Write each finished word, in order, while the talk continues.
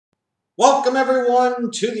Welcome,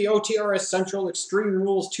 everyone, to the OTRS Central Extreme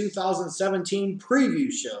Rules 2017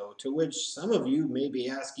 preview show, to which some of you may be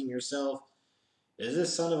asking yourself, is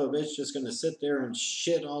this son of a bitch just going to sit there and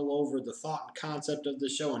shit all over the thought and concept of the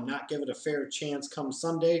show and not give it a fair chance come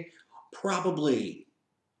Sunday? Probably.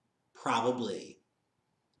 Probably.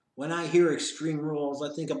 When I hear Extreme Rules,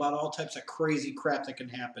 I think about all types of crazy crap that can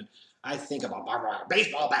happen. I think about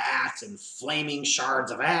baseball bats and flaming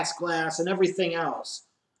shards of ass glass and everything else.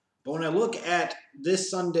 But when I look at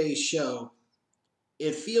this Sunday's show,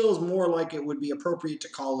 it feels more like it would be appropriate to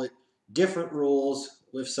call it different rules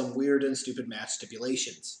with some weird and stupid match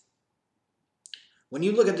stipulations. When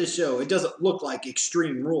you look at this show, it doesn't look like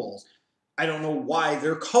Extreme Rules. I don't know why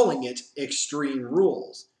they're calling it Extreme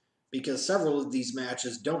Rules, because several of these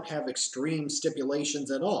matches don't have extreme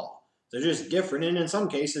stipulations at all. They're just different and in some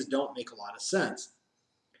cases don't make a lot of sense.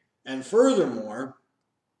 And furthermore,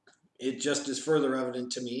 it just is further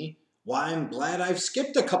evident to me why I'm glad I've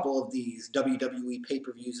skipped a couple of these WWE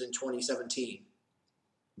pay-per-views in 2017.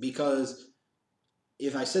 Because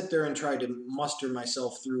if I sit there and try to muster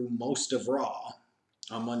myself through most of Raw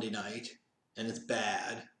on Monday night, and it's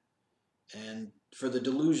bad, and for the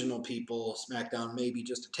delusional people, SmackDown may be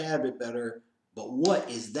just a tad bit better, but what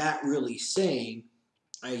is that really saying?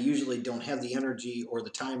 I usually don't have the energy or the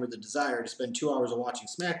time or the desire to spend 2 hours of watching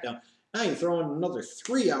SmackDown. Now you throw in another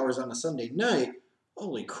 3 hours on a Sunday night.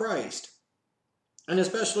 Holy Christ. And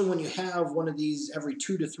especially when you have one of these every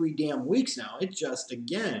 2 to 3 damn weeks now. It just,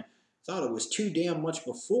 again, thought it was too damn much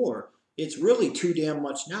before. It's really too damn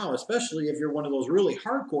much now, especially if you're one of those really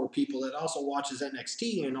hardcore people that also watches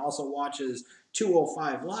NXT and also watches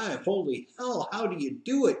 205 Live. Holy hell, how do you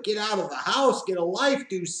do it? Get out of the house, get a life,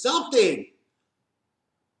 do something.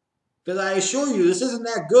 Because I assure you, this isn't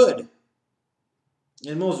that good.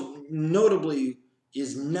 And most notably,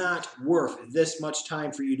 is not worth this much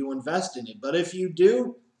time for you to invest in it. But if you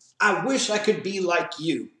do, I wish I could be like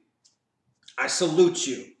you. I salute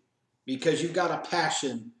you. Because you've got a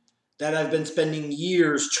passion that I've been spending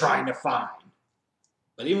years trying to find.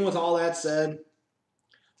 But even with all that said,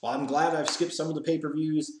 well, I'm glad I've skipped some of the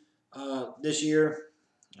pay-per-views this year.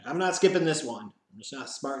 I'm not skipping this one. I'm just not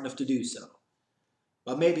smart enough to do so.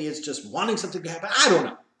 But maybe it's just wanting something to happen. I don't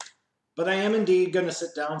know. But I am indeed going to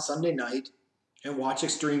sit down Sunday night and watch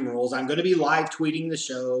Extreme Rules. I'm going to be live tweeting the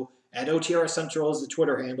show at OTRS Central is the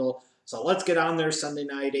Twitter handle. So let's get on there Sunday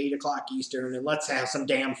night, 8 o'clock Eastern, and let's have some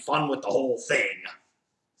damn fun with the whole thing.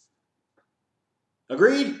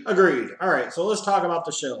 Agreed? Agreed. All right, so let's talk about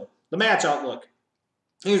the show. The match outlook.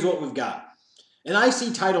 Here's what we've got. An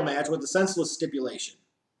IC title match with a senseless stipulation.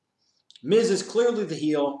 Miz is clearly the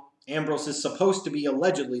heel. Ambrose is supposed to be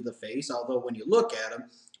allegedly the face, although when you look at him,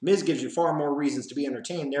 Miz gives you far more reasons to be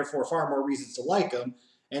entertained, therefore far more reasons to like him,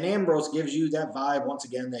 and Ambrose gives you that vibe, once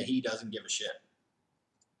again, that he doesn't give a shit.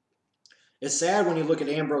 It's sad when you look at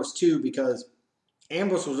Ambrose, too, because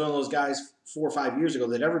Ambrose was one of those guys 4 or 5 years ago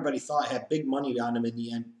that everybody thought had big money on him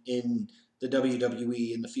in the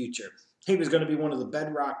WWE in the future. He was going to be one of the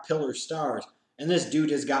bedrock pillar stars, and this dude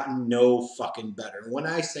has gotten no fucking better. When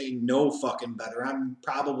I say no fucking better, I'm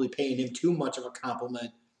probably paying him too much of a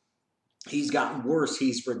compliment. He's gotten worse.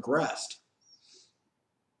 He's regressed.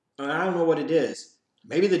 And I don't know what it is.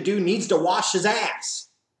 Maybe the dude needs to wash his ass.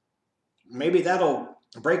 Maybe that'll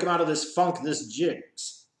break him out of this funk, this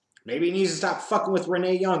jigs. Maybe he needs to stop fucking with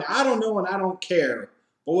Renee Young. I don't know and I don't care.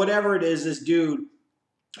 But whatever it is, this dude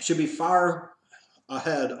should be far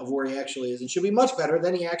ahead of where he actually is and should be much better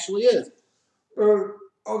than he actually is.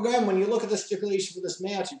 Again, when you look at the stipulation for this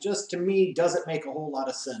match, it just, to me, doesn't make a whole lot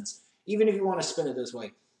of sense. Even if you want to spin it this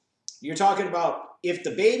way. You're talking about if the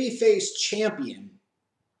babyface champion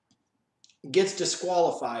gets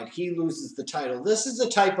disqualified, he loses the title. This is the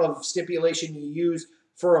type of stipulation you use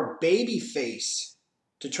for a babyface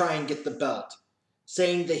to try and get the belt.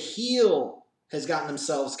 Saying the heel has gotten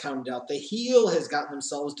themselves counted out. The heel has gotten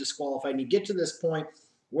themselves disqualified. And you get to this point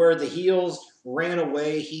where the heels ran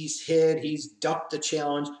away, he's hid, he's ducked the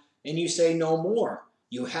challenge, and you say no more.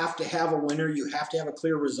 You have to have a winner. You have to have a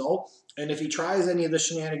clear result. And if he tries any of the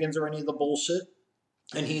shenanigans or any of the bullshit,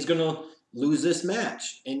 and he's going to lose this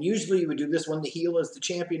match. And usually you would do this when the heel is the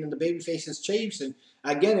champion and the babyface is chased. And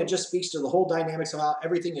again, it just speaks to the whole dynamics of how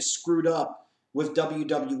everything is screwed up with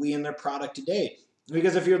WWE and their product today.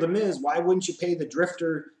 Because if you're the Miz, why wouldn't you pay the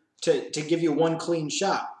Drifter to give you one clean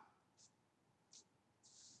shot?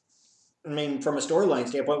 I mean, from a storyline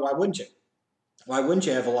standpoint, why wouldn't you? Why wouldn't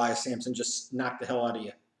you have Elias Sampson just knock the hell out of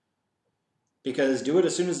you? Because do it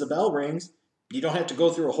as soon as the bell rings. You don't have to go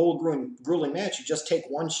through a whole grueling match. You just take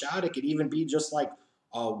one shot. It could even be just like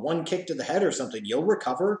one kick to the head or something. You'll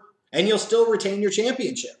recover, and you'll still retain your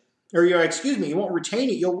championship. Or you won't retain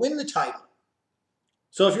it, you'll win the title.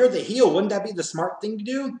 So if you're the heel, wouldn't that be the smart thing to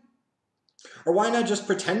do? Or why not just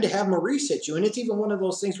pretend to have Maryse hit you? And it's even one of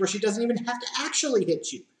those things where she doesn't even have to actually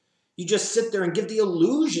hit you. You just sit there and give the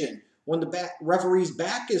illusion when the referee's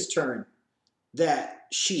back is turned that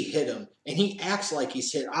she hit him. And he acts like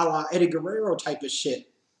he's hit, a la Eddie Guerrero type of shit.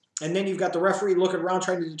 And then you've got the referee looking around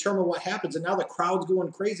trying to determine what happens. And now the crowd's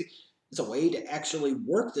going crazy. It's a way to actually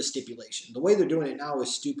work the stipulation. The way they're doing it now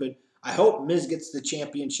is stupid. I hope Miz gets the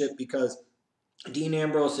championship because Dean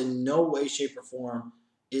Ambrose in no way, shape, or form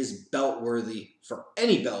is belt worthy for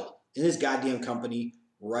any belt in this goddamn company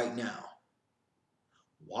right now.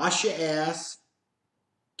 Wash your ass,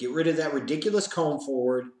 get rid of that ridiculous comb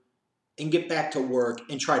forward, and get back to work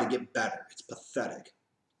and try to get better. It's pathetic.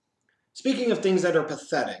 Speaking of things that are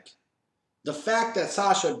pathetic, the fact that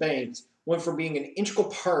Sasha Banks went from being an integral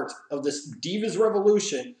part of this Divas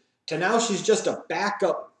Revolution to now she's just a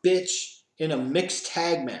backup bitch in a mixed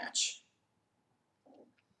tag match.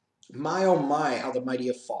 My oh my, how the mighty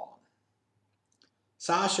have fallen.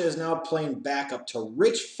 Sasha is now playing backup to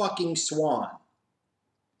Rich fucking Swann.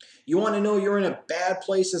 You want to know you're in a bad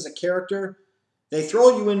place as a character? They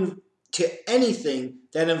throw you into anything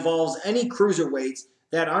that involves any cruiserweights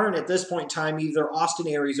that aren't at this point in time either Austin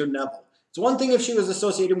Aries or Neville. It's one thing if she was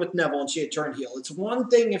associated with Neville and she had turned heel. It's one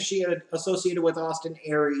thing if she had associated with Austin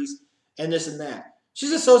Aries and this and that.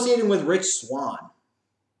 She's associated with Rich Swann.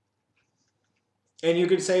 And you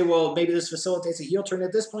could say, well, maybe this facilitates a heel turn.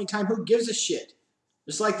 At this point in time, who gives a shit?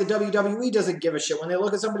 Just like the WWE doesn't give a shit. When they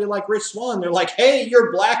look at somebody like Rich Swann, they're like, hey,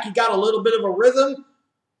 you're black, you got a little bit of a rhythm.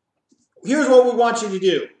 Here's what we want you to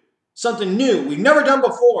do. Something new we've never done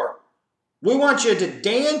before. We want you to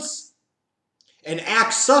dance and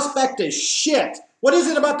act suspect as shit. What is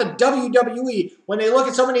it about the WWE when they look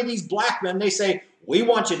at so many of these black men, they say, we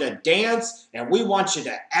want you to dance and we want you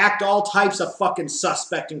to act all types of fucking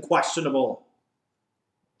suspect and questionable.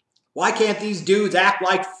 Why can't these dudes act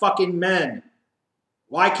like fucking men?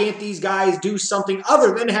 Why can't these guys do something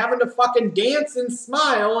other than having to fucking dance and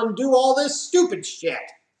smile and do all this stupid shit?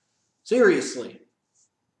 Seriously.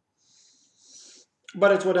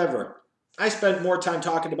 But it's whatever. I spent more time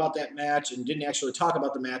talking about that match and didn't actually talk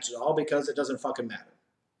about the match at all because it doesn't fucking matter.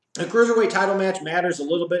 The Cruiserweight title match matters a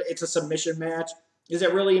little bit. It's a submission match. Is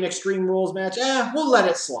it really an Extreme Rules match? We'll let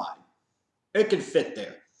it slide. It can fit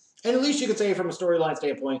there. And at least you could say from a storyline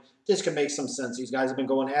standpoint, this can make some sense. These guys have been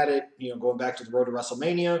going at it, going back to the road to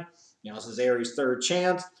WrestleMania. This is Aries' third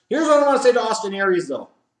chance. Here's what I want to say to Austin Aries, though.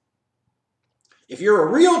 If you're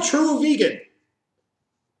a real, true vegan,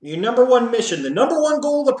 your number one mission, the number one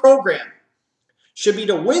goal of the program, should be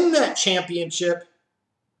to win that championship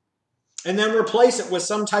and then replace it with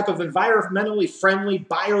some type of environmentally friendly,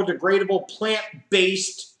 biodegradable,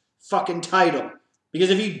 plant-based fucking title. Because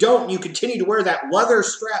if you don't, you continue to wear that leather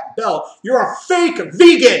strap belt, you're a fake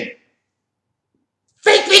vegan.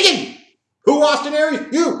 Fake vegan. Who, Austin Aries?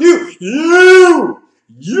 You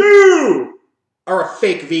are a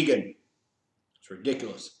fake vegan. It's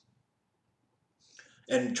ridiculous.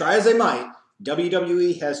 And try as they might,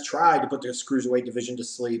 WWE has tried to put this Cruiserweight division to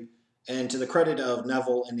sleep. And to the credit of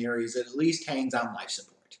Neville and Aries, it at least hangs on life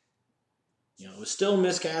support. It was still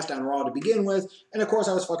miscast on Raw to begin with. And of course,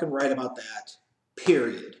 I was fucking right about that.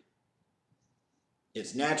 Period.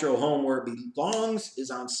 Its natural home where it belongs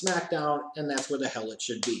is on SmackDown, and that's where the hell it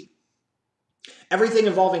should be. Everything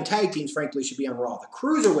involving tag teams, frankly, should be on Raw. The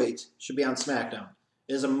Cruiserweights should be on SmackDown.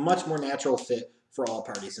 It is a much more natural fit for all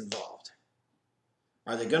parties involved.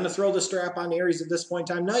 Are they going to throw the strap on Aries at this point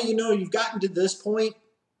in time? Now you've gotten to this point.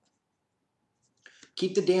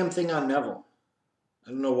 Keep the damn thing on Neville. I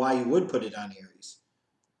don't know why you would put it on Aries.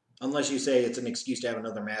 Unless you say it's an excuse to have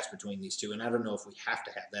another match between these two. And I don't know if we have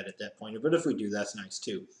to have that at that point. But if we do, that's nice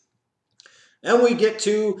too. Then we get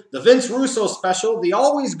to the Vince Russo special. The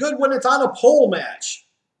always good when it's on a pole match.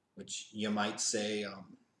 Which you might say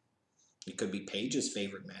it could be Paige's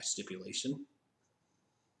favorite match stipulation.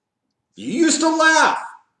 You used to laugh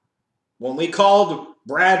when we called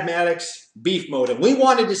Brad Maddox Beef Mode. And we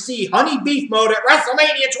wanted to see Honey Beef Mode at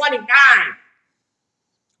WrestleMania 29.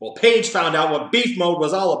 Well, Paige found out what beef mode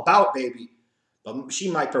was all about, baby. But she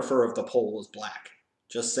might prefer if the pole was black.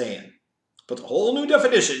 Just saying. Puts a whole new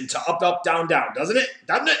definition to up, up, down, down. Doesn't it?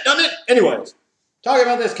 Doesn't it? Anyways, talking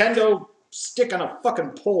about this kendo stick on a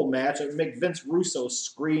fucking pole match that would make Vince Russo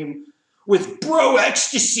scream with bro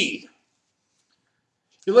ecstasy.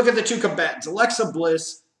 You look at the two combatants. Alexa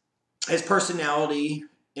Bliss has personality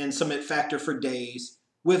and some it factor for days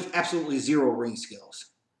with absolutely zero ring skills.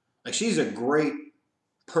 Like, she's a great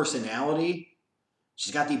personality.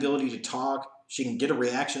 She's got the ability to talk. She can get a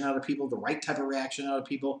reaction out of people, the right type of reaction out of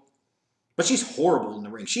people. But she's horrible in the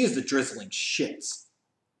ring. She is the drizzling shits.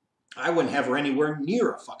 I wouldn't have her anywhere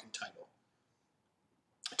near a fucking title.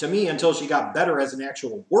 To me, until she got better as an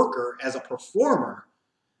actual worker, as a performer,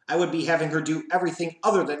 I would be having her do everything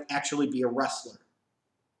other than actually be a wrestler.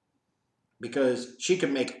 Because she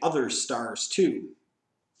could make other stars too.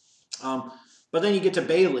 But then you get to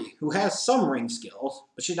Bayley, who has some ring skills,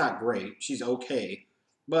 but she's not great. She's okay.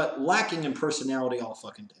 But lacking in personality all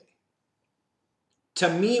fucking day. To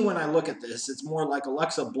me, when I look at this, it's more like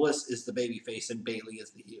Alexa Bliss is the babyface and Bayley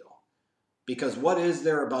is the heel. Because what is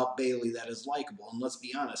there about Bayley that is likable? And let's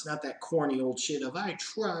be honest, not that corny old shit of, I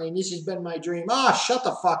try and this has been my dream. Shut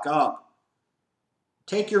the fuck up.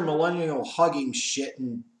 Take your millennial hugging shit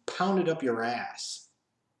and pound it up your ass.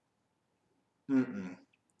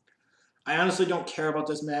 I honestly don't care about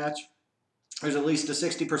this match. There's at least a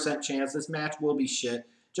 60% chance this match will be shit.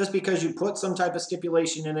 Just because you put some type of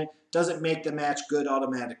stipulation in it doesn't make the match good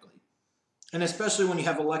automatically. And especially when you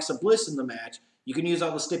have Alexa Bliss in the match, you can use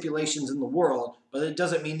all the stipulations in the world, but it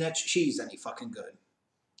doesn't mean that she's any fucking good.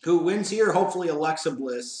 Who wins here? Hopefully Alexa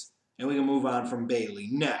Bliss, and we can move on from Bayley.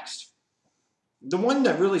 Next. The one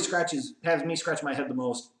that really has me scratch my head the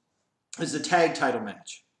most is the tag title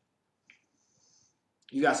match.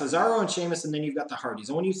 You got Cesaro and Sheamus, and then you've got the Hardys.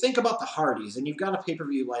 And when you think about the Hardys, and you've got a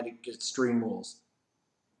pay-per-view like Extreme Rules,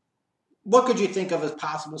 what could you think of as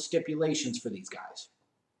possible stipulations for these guys?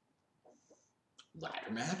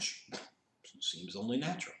 Ladder match? Seems only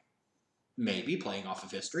natural. Maybe, playing off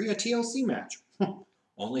of history, a TLC match.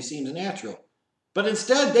 Only seems natural. But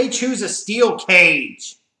instead, they choose a steel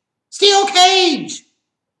cage. Steel cage!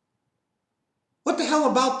 What the hell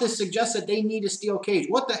about this suggests that they need a steel cage?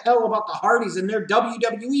 What the hell about the Hardys and their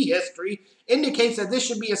WWE history indicates that this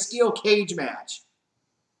should be a steel cage match?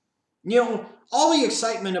 You know, all the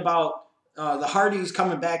excitement about the Hardys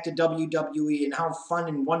coming back to WWE and how fun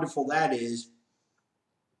and wonderful that is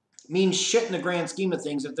means shit in the grand scheme of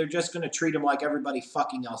things if they're just going to treat them like everybody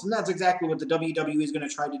fucking else. And that's exactly what the WWE is going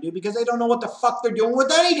to try to do because they don't know what the fuck they're doing with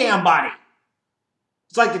any damn body.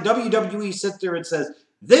 It's like the WWE sits there and says,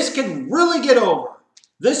 this can really get over.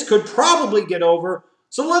 This could probably get over.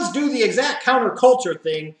 So let's do the exact counterculture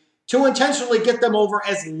thing to intentionally get them over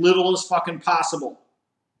as little as fucking possible.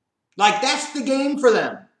 Like, that's the game for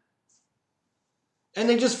them. And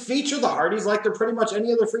they just feature the Hardys like they're pretty much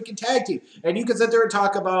any other freaking tag team. And you can sit there and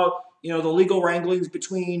talk about, you know, the legal wranglings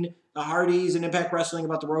between the Hardys and Impact Wrestling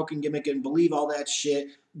about the broken gimmick and believe all that shit.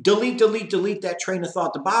 Delete that train of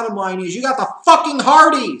thought. The bottom line is you got the fucking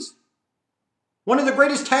Hardys. One of the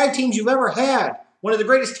greatest tag teams you've ever had. One of the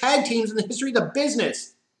greatest tag teams in the history of the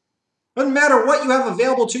business. Doesn't matter what you have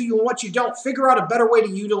available to you and what you don't. Figure out a better way to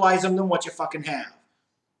utilize them than what you fucking have.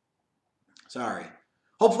 Sorry.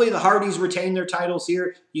 Hopefully the Hardys retain their titles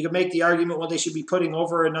here. You can make the argument what they should be putting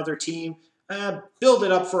over another team. Build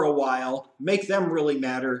it up for a while. Make them really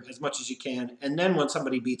matter as much as you can. And then when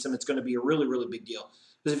somebody beats them, it's going to be a really, really big deal.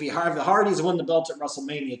 Because if you have the Hardys win the belts at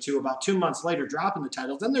WrestleMania 2, about 2 months later dropping the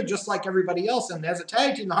titles, then they're just like everybody else. And as a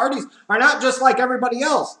tag team, the Hardys are not just like everybody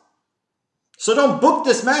else. So don't book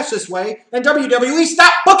this match this way. And WWE,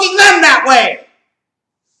 stop booking them that way!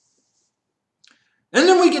 And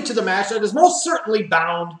then we get to the match that is most certainly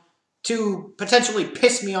bound to potentially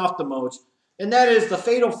piss me off the most. And that is the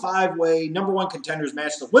Fatal 5-Way #1 Contenders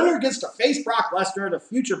match. The winner gets to face Brock Lesnar at a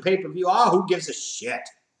future pay-per-view. Who gives a shit?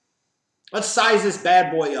 Let's size this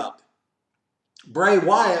bad boy up. Bray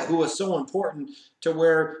Wyatt, who was so important to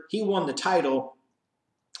where he won the title,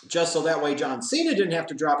 just so that way John Cena didn't have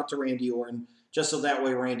to drop it to Randy Orton. Just so that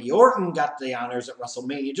way Randy Orton got the honors at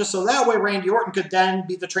WrestleMania. Just so that way Randy Orton could then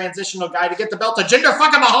be the transitional guy to get the belt to Jinder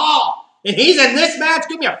fucking Mahal. And he's in this match?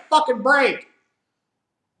 Give me a fucking break.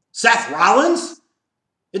 Seth Rollins?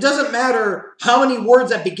 It doesn't matter how many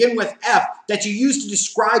words that begin with F that you use to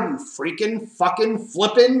describe you freaking fucking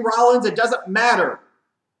flippin' Rollins. It doesn't matter.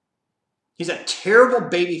 He's a terrible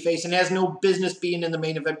babyface and has no business being in the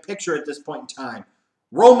main event picture at this point in time.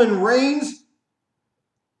 Roman Reigns?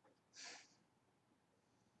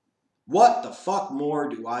 What the fuck more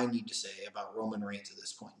do I need to say about Roman Reigns at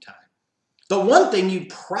this point in time? The one thing you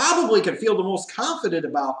probably can feel the most confident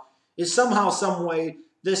about is somehow, some way,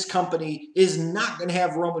 this company is not going to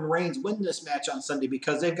have Roman Reigns win this match on Sunday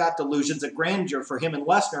because they've got delusions of grandeur for him and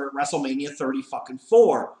Lesnar at WrestleMania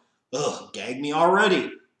 34. Ugh, gag me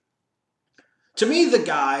already. To me, the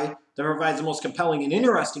guy that provides the most compelling and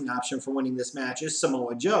interesting option for winning this match is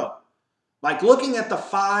Samoa Joe. Like, looking at the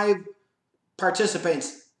 5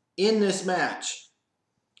 participants in this match,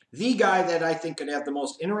 the guy that I think could have the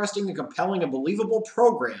most interesting and compelling and believable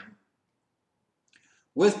program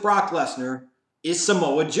with Brock Lesnar is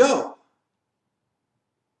Samoa Joe.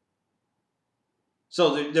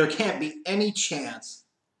 So there can't be any chance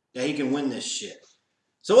that he can win this shit.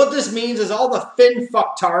 So what this means is all the Finn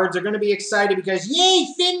fucktards are going to be excited because, yay,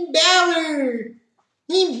 Finn Balor!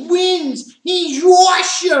 He wins! He's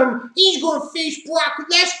awesome! He's going to face Brock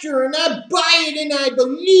Lesnar, and I buy it and I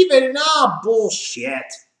believe it, and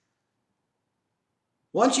bullshit.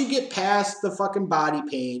 Once you get past the fucking body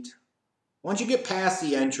paint, once you get past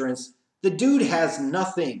the entrance, the dude has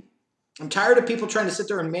nothing. I'm tired of people trying to sit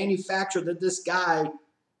there and manufacture that this guy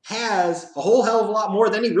has a whole hell of a lot more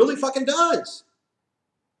than he really fucking does.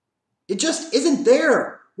 It just isn't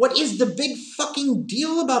there. What is the big fucking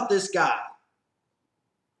deal about this guy?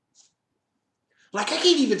 Like, I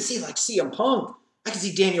can't even see, like, CM Punk. I can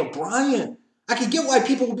see Daniel Bryan. I can get why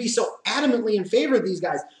people will be so adamantly in favor of these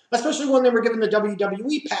guys, especially when they were given the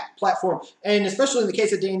WWE platform. And especially in the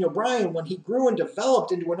case of Daniel Bryan, when he grew and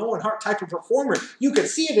developed into an Owen Hart type of performer, you could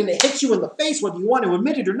see it and it hits you in the face whether you want to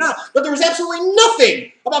admit it or not. But there was absolutely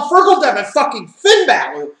nothing about Fergal Dev and fucking Finn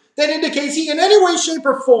Balor that indicates he in any way, shape,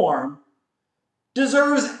 or form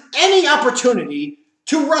deserves any opportunity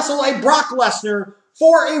to wrestle a Brock Lesnar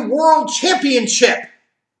for a world championship.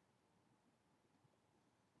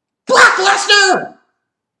 Brock Lesnar!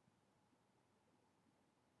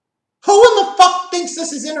 Who in the fuck thinks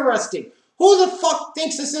this is interesting? Who the fuck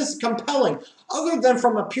thinks this is compelling? Other than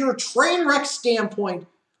from a pure train wreck standpoint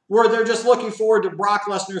where they're just looking forward to Brock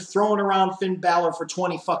Lesnar throwing around Finn Balor for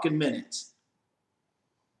 20 fucking minutes.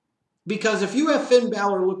 Because if you have Finn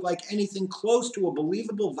Balor look like anything close to a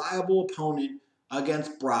believable, viable opponent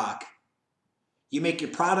against Brock, you make your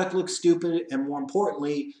product look stupid, and more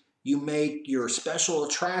importantly, you make your special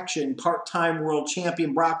attraction, part-time world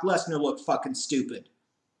champion Brock Lesnar look fucking stupid.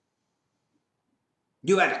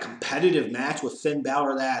 You had a competitive match with Finn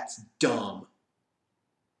Balor, that's dumb.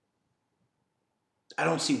 I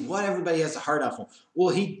don't see what everybody has a heart out for.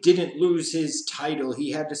 Well, he didn't lose his title.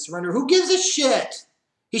 He had to surrender. Who gives a shit?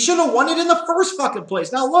 He should have won it in the first fucking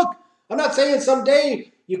place. Now, look, I'm not saying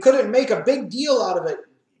someday you couldn't make a big deal out of it.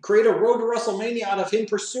 Create a road to WrestleMania out of him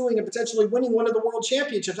pursuing and potentially winning one of the world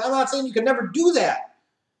championships. I'm not saying you could never do that.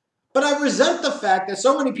 But I resent the fact that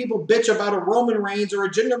so many people bitch about a Roman Reigns or a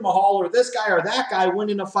Jinder Mahal or this guy or that guy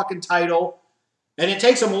winning a fucking title. And it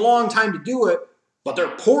takes them a long time to do it. But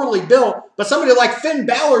they're poorly built. But somebody like Finn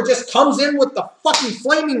Balor just comes in with the fucking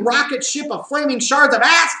flaming rocket ship of flaming shards of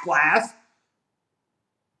ass glass.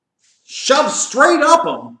 Shoves straight up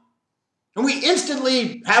him. And we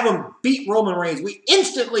instantly have him beat Roman Reigns. We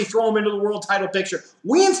instantly throw him into the world title picture.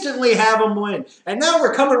 We instantly have him win. And now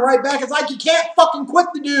we're coming right back. It's like you can't fucking quit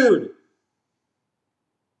the dude.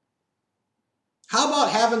 How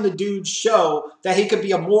about having the dude show that he could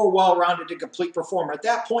be a more well-rounded and complete performer? At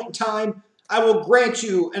that point in time, I will grant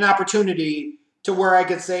you an opportunity to where I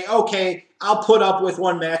could say, okay, I'll put up with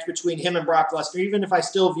one match between him and Brock Lesnar, even if I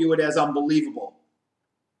still view it as unbelievable.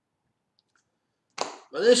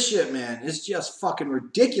 But this shit, man, is just fucking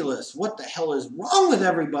ridiculous. What the hell is wrong with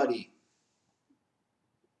everybody?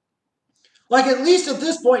 Like, at least at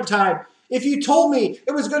this point in time, if you told me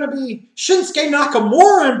it was going to be Shinsuke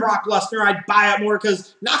Nakamura and Brock Lesnar, I'd buy it more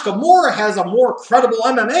because Nakamura has a more credible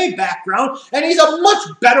MMA background and he's a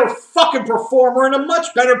much better fucking performer and a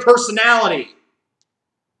much better personality.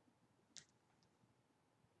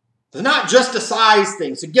 It's not just a size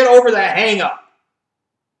thing, so get over that hang-up.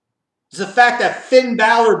 It's the fact that Finn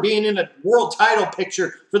Balor being in a world title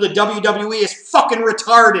picture for the WWE is fucking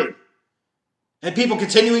retarded. And people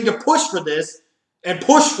continuing to push for this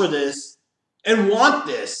and want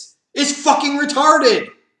this is fucking retarded.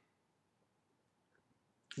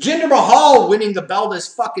 Jinder Mahal winning the belt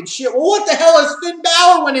is fucking shit. Well, what the hell is Finn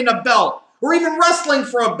Balor winning a belt? Or even wrestling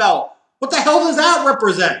for a belt? What the hell does that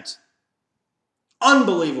represent?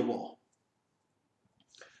 Unbelievable.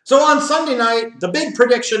 So on Sunday night, the big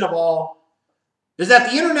prediction of all is that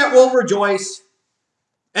the internet will rejoice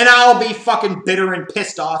and I'll be fucking bitter and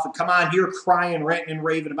pissed off and come on here crying, ranting, and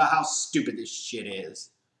raving about how stupid this shit is.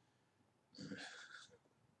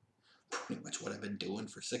 Pretty much what I've been doing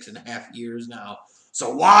for 6.5 years now. So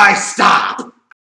why stop?